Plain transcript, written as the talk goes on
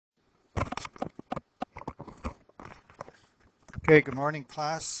Okay, good morning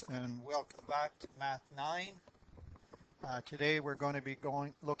class and welcome back to Math 9. Today we're going to be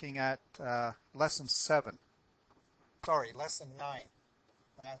looking at lesson 7. Sorry, lesson 9.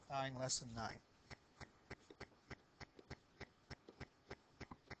 Math 9, lesson 9.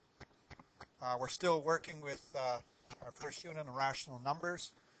 We're still working with our first unit on rational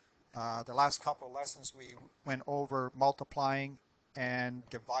numbers. The last couple of lessons we went over multiplying and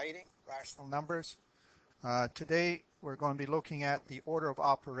dividing rational numbers. Today we're going to be looking at the order of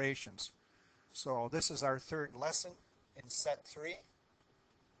operations. So this is our third lesson in set 3.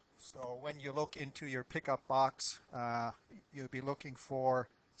 So when you look into your pickup box, you'll be looking for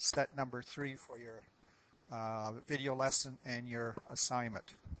set number 3 for your video lesson and your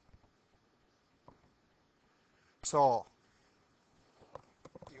assignment. So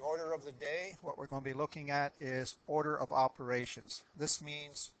the order of the day, what we're going to be looking at is order of operations. This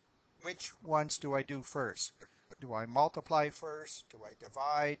means which ones do I do first? Do I multiply first? Do I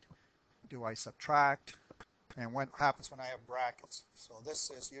divide? Do I subtract? And what happens when I have brackets? So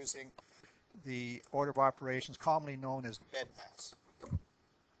this is using the order of operations commonly known as Bedmas.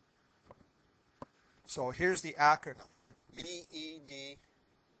 So here's the acronym, BEDMAS,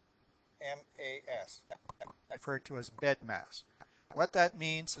 referred to as Bedmas. What that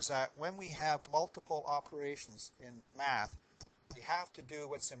means is that when we have multiple operations in math, we have to do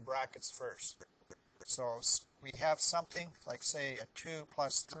what's in brackets first. So we have something like, say, a 2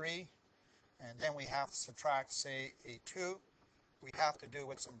 plus 3, and then we have to subtract, say, a 2. We have to do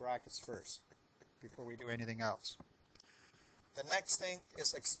what's in brackets first before we do anything else. The next thing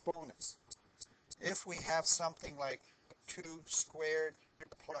is exponents. If we have something like 2 squared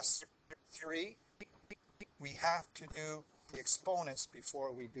plus 3, we have to do the exponents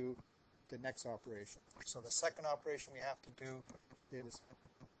before we do the next operation. So the second operation we have to do is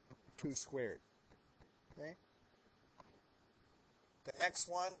 2 squared. Okay? The next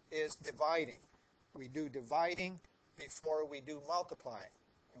one is dividing. We do dividing before we do multiplying.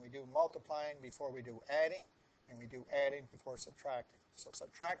 And we do multiplying before we do adding. And we do adding before subtracting. So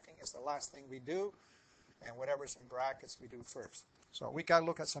subtracting is the last thing we do. And whatever's in brackets we do first. So we got to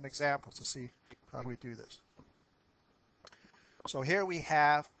look at some examples to see how we do this. So here we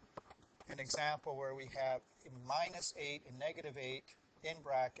have an example where we have minus 8 and negative 8 in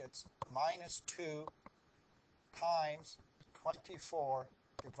brackets minus 2 times 24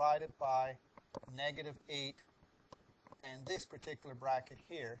 divided by negative 8, and this particular bracket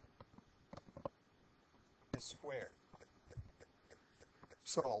here is squared.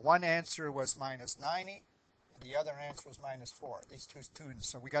 So one answer was minus 90, and the other answer was minus 4. These two students,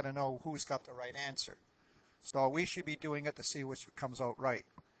 so we got to know who's got the right answer. So we should be doing it to see which comes out right.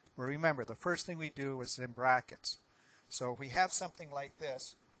 Well, remember, the first thing we do is in brackets. So if we have something like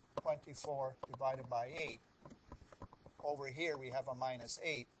this, 24 divided by 8, over here we have a minus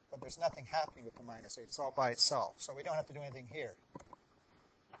 8, but there's nothing happening with the minus 8. It's all by itself, so we don't have to do anything here.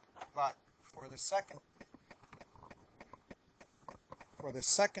 But for the second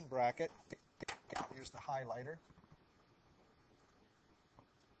bracket, I'll use the highlighter.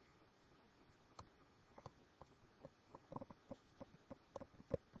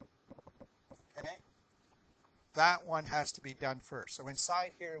 Okay? That one has to be done first. So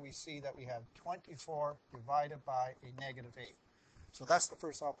inside here we see that we have 24 divided by a negative 8. So that's the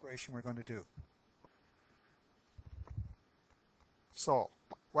first operation we're going to do. So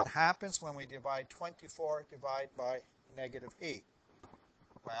what happens when we divide 24 divided by negative 8?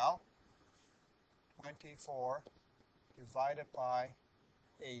 Well, 24 divided by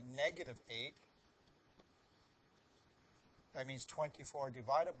a negative 8, that means 24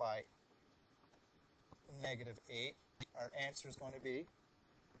 divided by negative 8, our answer is going to be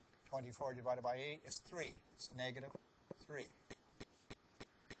 24 divided by 8 is 3. It's negative 3.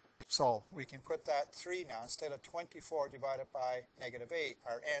 So we can put that 3 now. Instead of 24 divided by negative 8,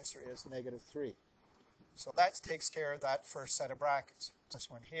 our answer is negative 3. So that takes care of that first set of brackets. This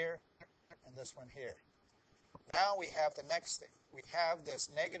one here and this one here. Now we have the next thing. We have this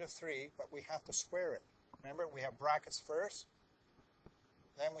negative 3, but we have to square it. Remember, we have brackets first,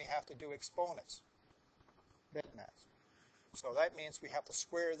 then we have to do exponents. Bedmas. So that means we have to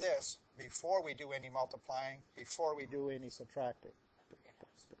square this before we do any multiplying, before we do any subtracting.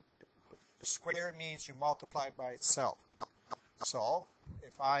 Square means you multiply by itself. So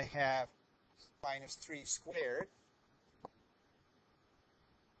if I have minus 3 squared,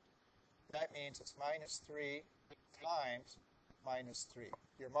 that means it's minus 3 times minus 3.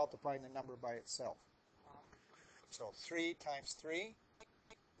 You're multiplying the number by itself. So 3 times 3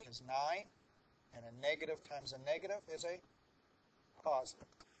 is 9. And a negative times a negative is a positive.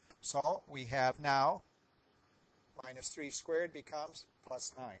 So we have now Minus 3 squared becomes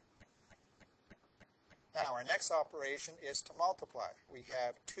plus 9. Now our next operation is to multiply. We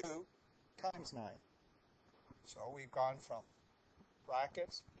have 2 times 9. So we've gone from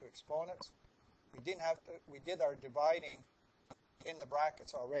brackets to exponents. We did our dividing in the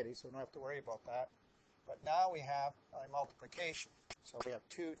brackets already, so we don't have to worry about that. But now we have a multiplication. So we have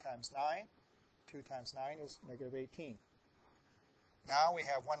 2 times 9. 2 times 9 is negative 18. Now we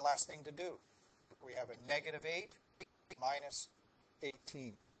have one last thing to do. We have a negative 8 minus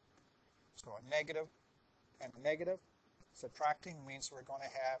 18. So a negative and a negative subtracting means we're going to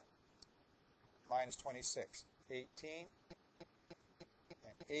have minus 26. 18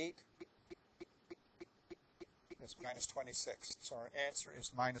 and 8 is minus 26. So our answer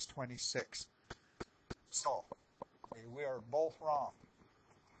is minus 26. So we are both wrong.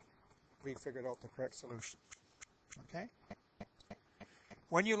 We figured out the correct solution. Okay?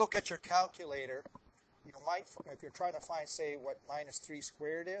 When you look at your calculator, you might, if you're trying to find, say, what minus 3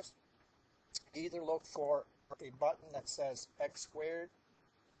 squared is, either look for a button that says x squared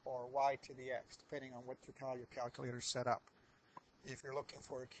or y to the x, depending on what your calculator is set up. If you're looking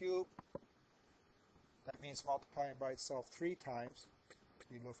for a cube, that means multiplying by itself 3 times.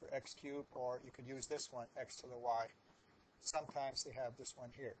 You look for x cubed, or you could use this one, x to the y. Sometimes they have this one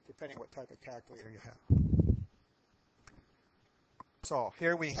here, depending what type of calculator you have. So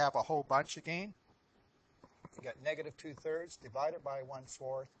here we have a whole bunch again. We got negative 2/3 divided by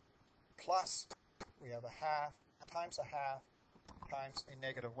 1/4 plus we have a half times a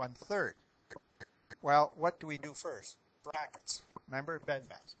negative 1/3. Well, what do we do first? Brackets. Remember,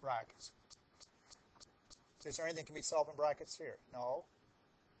 Bedmas, brackets. Is there anything can be solved in brackets here? No.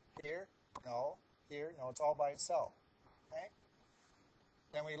 Here? No. Here? No, it's all by itself. Okay?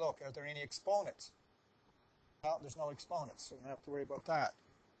 Then we look, are there any exponents? Well, there's no exponents, so we don't have to worry about that.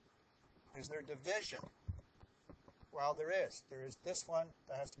 Is there division? Well, there is. There is this one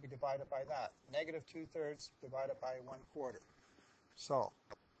that has to be divided by that. Negative 2/3 divided by 1/4. So,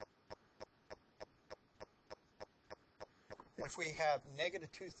 if we have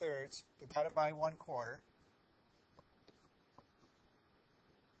negative 2/3 divided by 1/4,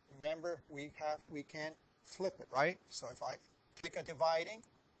 remember we can flip it, right? So if I take a dividing,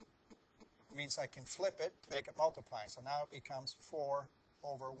 it means I can flip it to make it multiplying. So now it becomes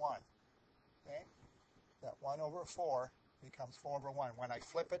 4/1. Okay? That 1/4 becomes 4/1 when I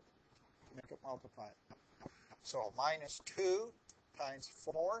flip it to make it multiplying. So minus 2 times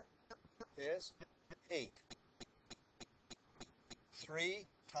 4 is 8. 3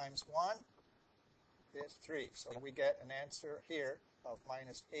 times 1 is 3. So we get an answer here of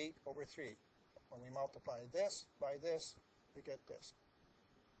minus 8/3. When we multiply this by this, we get this.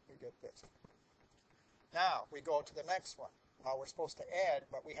 We get this. Now we go to the next one. Well, we're supposed to add,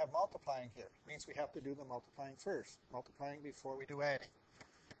 but we have multiplying here. It means we have to do the multiplying first. Multiplying before we do adding.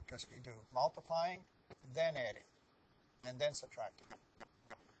 Because we do multiplying, then adding, and then subtracting.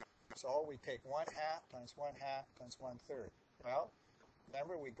 So we take 1/2 times 1/2 times 1/3. Well,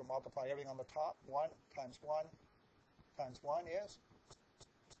 remember we can multiply everything on the top. 1 times 1 times 1 is,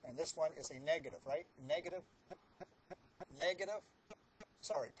 and this one is a negative, right? Negative,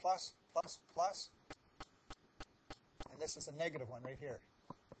 plus, plus, plus. And this is a negative one right here.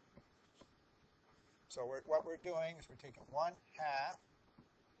 So what we're doing is we're taking 1/2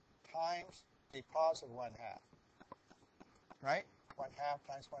 times a positive 1/2. Right? 1/2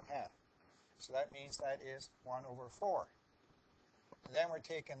 times 1/2. So that means that is 1/4. And then we're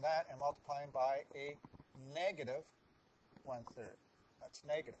taking that and multiplying by a negative 1/3. That's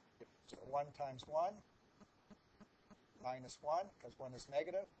negative. So 1 times 1 minus 1, because 1 is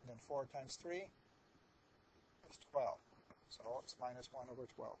negative, and then 4 times 3 is 12. So it's minus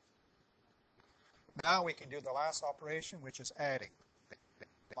 1/12. Now we can do the last operation, which is adding.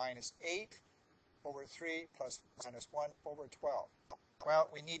 Minus 8/3 plus minus 1/12. Well,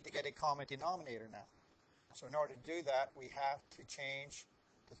 we need to get a common denominator now. So in order to do that, we have to change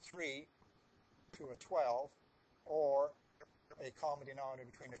the 3 to a 12, or a common denominator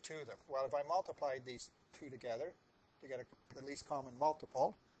between the two of them. Well, if I multiplied these two together to get the least common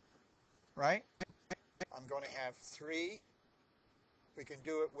multiple, right, I'm going to have 3. We can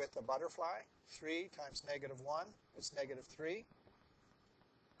do it with a butterfly. 3 times negative 1 is negative 3.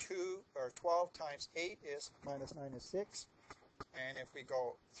 12 times 8 is minus 9 is 6. And if we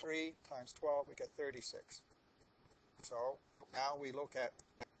go 3 times 12, we get 36. So now we look at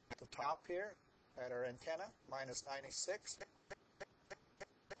the top here, at our antenna, minus 96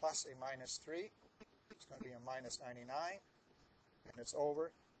 plus a minus 3. It's going to be a minus 99, and it's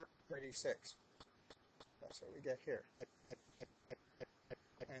over 36. That's what we get here.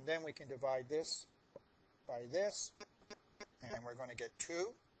 And then we can divide this by this, and we're going to get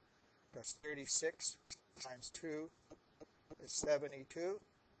 2. That's 36 times 2 is 72.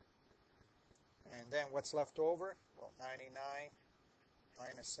 And then what's left over? Well, 99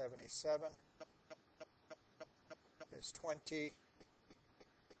 minus 77 is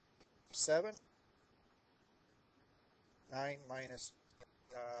 27. 9 minus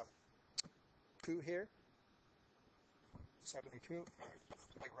 2 here, 72.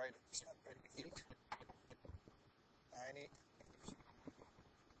 Right, 8, 90,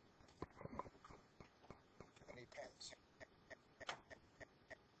 20 pence.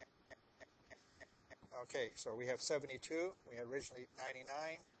 Okay, so we have 72. We had originally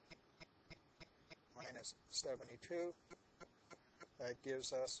 99 minus 72. That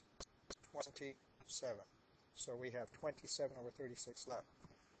gives us 27. So we have 27 over 36 left.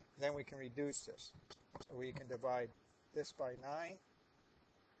 Then we can reduce this. So we can divide this by 9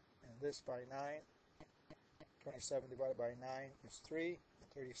 and this by 9. 27 divided by 9 is 3.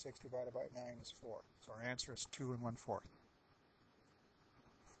 And 36 divided by 9 is 4. So our answer is 2 1/4.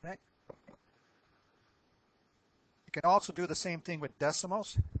 Okay. You can also do the same thing with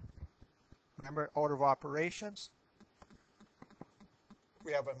decimals. Remember, order of operations.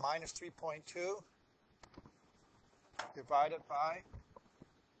 We have a minus 3.2 divided by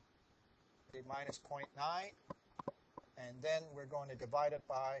a minus 0.9, and then we're going to divide it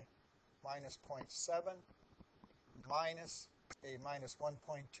by minus 0.7 minus a minus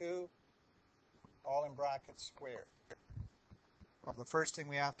 1.2, all in brackets squared. Well, the first thing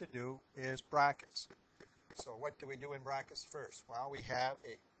we have to do is brackets. So what do we do in brackets first? Well, we have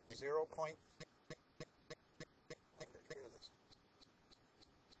a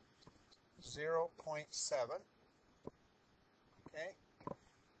 0.7 okay,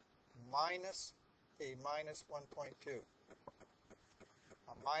 minus a minus 1.2.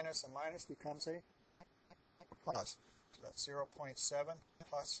 A minus becomes a plus. So that's 0.7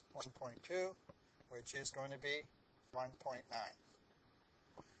 plus 1.2, which is going to be 1.9.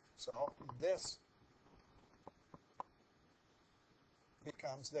 So this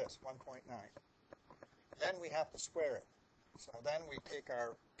becomes this, 1.9. Then we have to square it. So then we take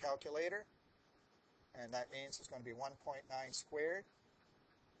our calculator, and that means it's going to be 1.9 squared.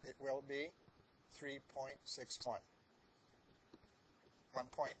 It will be 3.61.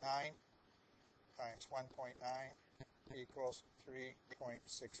 1.9 times 1.9 equals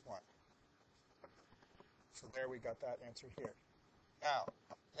 3.61. So there we got that answer here. Now,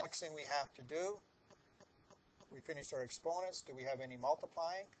 next thing we have to do, we finished our exponents. Do we have any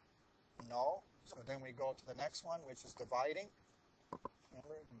multiplying? No. So then we go to the next one, which is dividing.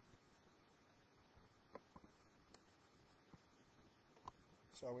 Remember?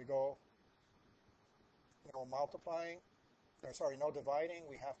 So we go no multiplying, or sorry, no dividing.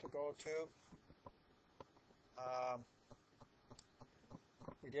 We have to go to,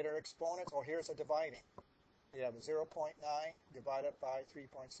 we did our exponents. Oh, here's a dividing. We have a 0.9 divided by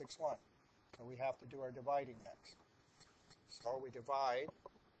 3.61. So we have to do our dividing next. So we divide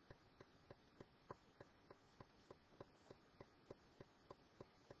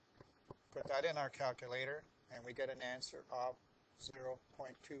put that in our calculator, and we get an answer of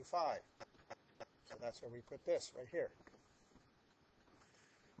 0.25. So that's where we put this right here.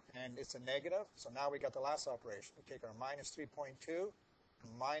 And it's a negative, so now we got the last operation. We take our minus 3.2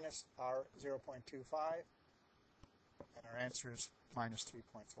 minus our 0.25, and our answer is minus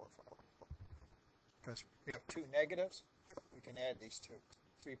 3.45. Because we have two negatives, we can add these two.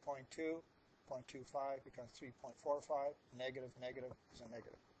 3.2, 0.25 becomes 3.45. Negative is a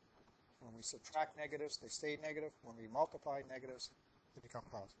negative. When we subtract negatives, they stay negative. When we multiply negatives, they become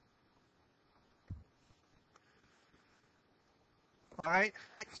positive. All right,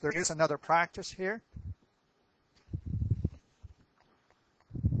 so there is another practice here.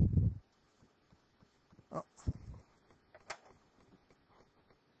 Oh.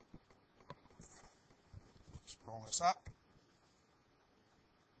 Let's pull this up.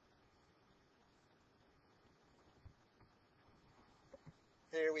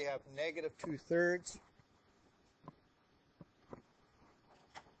 Here we have negative 2/3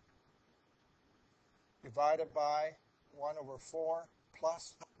 divided by 1/4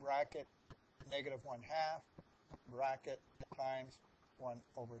 plus bracket negative 1/2 bracket times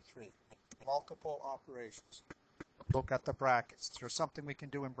 1/3. Multiple operations. Look at the brackets. There's something we can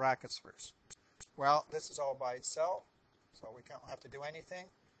do in brackets first. Well, this is all by itself, so we don't have to do anything.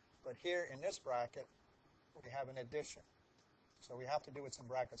 But here in this bracket, we have an addition. So we have to do what's in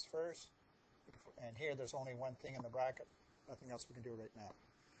brackets first. And here there's only one thing in the bracket. Nothing else we can do right now.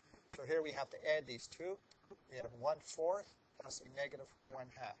 So here we have to add these two. We have 1/4 plus a negative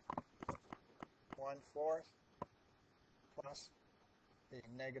 1/2. 1/4 plus a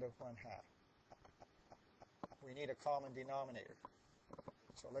negative 1/2. We need a common denominator.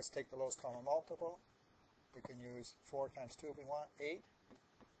 So let's take the lowest common multiple. We can use 4 times 2 if we want, 8.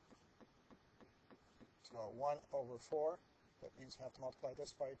 So 1/4. That means we have to multiply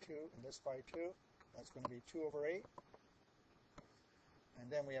this by 2 and this by 2. That's going to be 2/8. And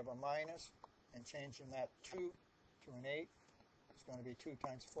then we have a minus, and changing that 2 to an 8 is going to be 2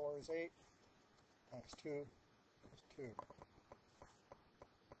 times 4 is 8, times 2 is 2.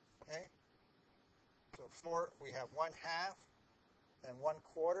 Okay? So 4, we have 1/2 and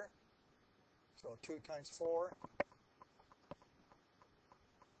 1/4. So 2 times 4.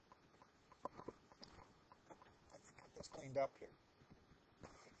 Get this cleaned up here.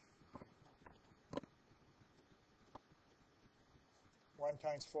 1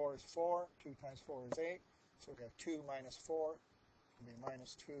 times 4 is 4. 2 times 4 is 8. So we have 2 minus 4. It'll be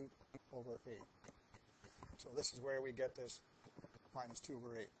minus 2/8. So this is where we get this minus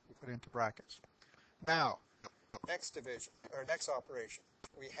 2/8. We put it into brackets. Now, next division, or next operation.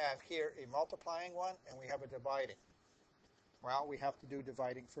 We have here a multiplying one, and we have a dividing. Well, we have to do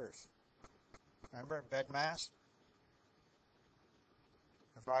dividing first. Remember, Bedmas?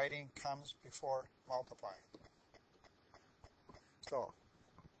 Dividing comes before multiplying. So,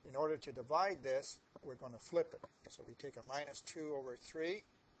 in order to divide this, we're going to flip it. So we take a minus 2/3,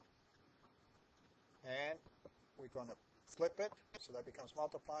 and we're going to flip it, so that becomes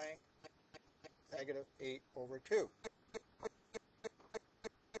multiplying, negative 8/2.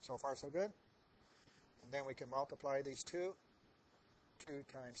 So far, so good. And then we can multiply these two. 2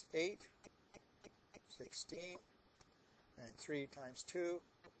 times 8, 16. And 3 times 2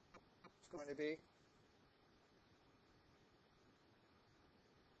 is going to be,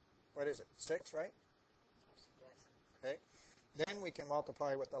 what is it, 6, right? Okay. Then we can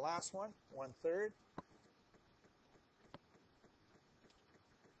multiply with the last one, 1/3.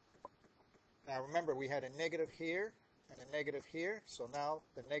 Now remember, we had a negative here and a negative here, so now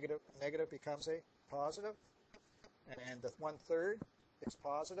the negative becomes a positive, and the 1/3 is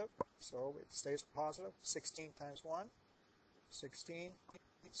positive, so it stays positive. 16 times 1, 16.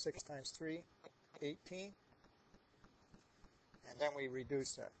 6 times 3, 18. And then we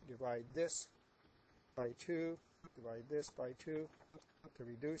reduce that. Divide this by 2, divide this by 2 to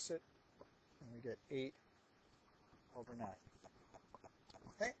reduce it, and we get 8/9.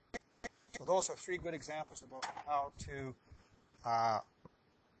 Okay? So those are 3 good examples about how to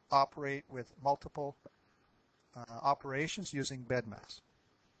operate with multiple operations using Bedmas.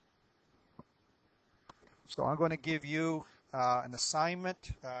 So I'm going to give you an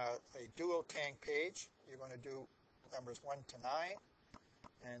assignment, a dual tank page. You're going to do numbers 1 to 9,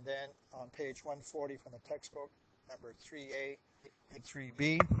 and then on page 140 from the textbook, number 3A and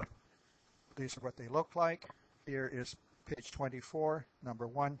 3B. These are what they look like. Here is page 24, number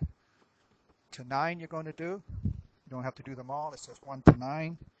 1 to 9 you're going to do. You don't have to do them all. It says 1 to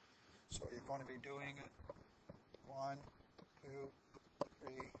 9. So you're going to be doing it 1, 2,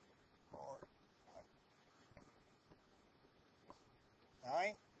 3, 4, 5,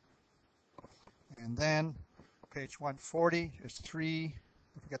 9. And then page 140 is 3,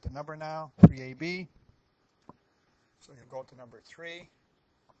 I forget the number now, 3AB. So you go to number 3, and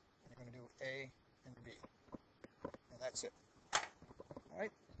you're going to do A and B. And that's it. All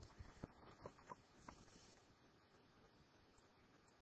right.